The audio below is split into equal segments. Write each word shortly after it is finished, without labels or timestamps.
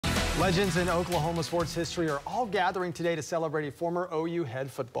Legends in Oklahoma sports history are all gathering today to celebrate a former OU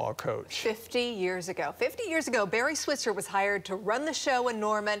head football coach. 50 years ago, Barry Switzer was hired to run the show in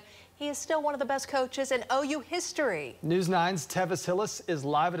Norman. He is still one of the best coaches in OU history. News 9's Tevis Hillis is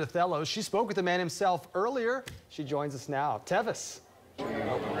live at Othello. She spoke with the man himself earlier. She joins us now. Tevis.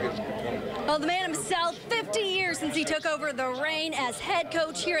 Well, the man himself, 50 years since he took over the reign as head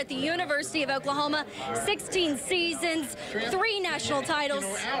coach here at the University of Oklahoma. 16 seasons, 3 national titles.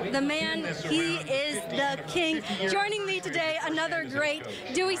 The man, he is the king. Joining me today, another great,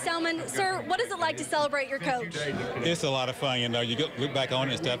 Dewey Selman. Sir, what is it like to celebrate your coach? It's a lot of fun, you know. You look back on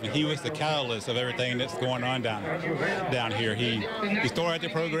it and stuff, and he was the catalyst of everything that's going on down here. He started the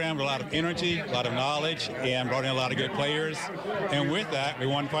program with a lot of energy, a lot of knowledge, and brought in a lot of good players. And with that, we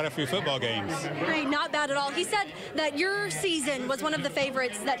won quite a few football games. Great, not bad at all. He said that your season was one of the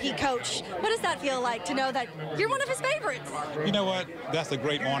favorites that he coached. What does that feel like to know that you're one of his favorites? You know what? That's a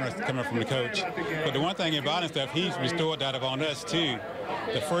great honor coming from the coach. But the one thing about it, stuff, he's restored that upon us too.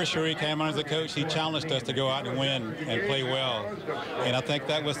 The first year he came on as a coach, he challenged us to go out and win and play well. And I think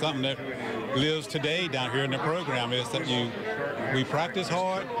that was something that lives today down here in the program, is that we practice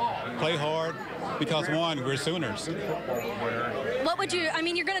hard, play hard, because one, we're Sooners. What would you, I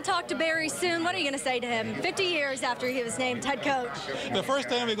mean, you're going to talk to Barry soon. What are you going to say to him 50 years after he was named head coach? The first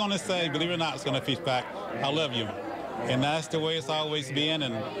thing we're going to say, believe it or not, is going to feed back, I love you. And that's the way it's always been,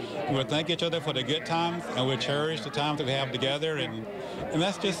 and we'll thank each other for the good times, and we'll cherish the times that we have together, and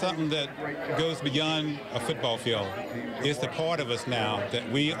that's just something that goes beyond a football field. It's a part of us now that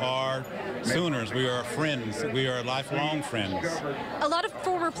we are Sooners, we are friends, we are lifelong friends. A lot of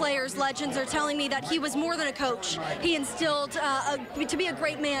former players, legends, are telling me that he was more than a coach. He instilled to be a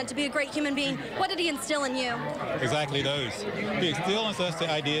great man, to be a great human being. What did he instill in you? Exactly those. He instilled in us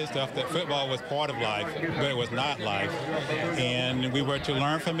the idea stuff that football was part of life, but it was not life. And we were to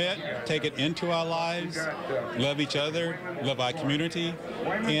learn from it, take it into our lives, love each other, love our community,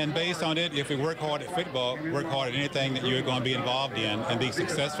 and based on it, if we work hard at football, work hard at anything that you're going to be involved in and be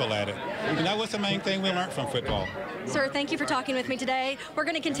successful at it. And that was the main thing we learned from football. Sir, thank you for talking with me today. We're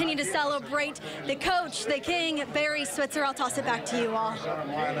going to continue to celebrate the coach, the king, Barry Switzer. I'll toss it back to you all.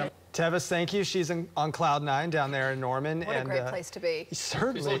 Tevis, thank you. She's on Cloud 9 down there in Norman. What a great place to be.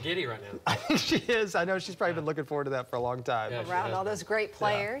 Certainly. She's a little giddy right now. I think she is. I know she's probably been looking forward to that for a long time. Around all those great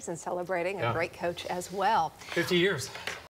players and celebrating a great coach as well. 50 years.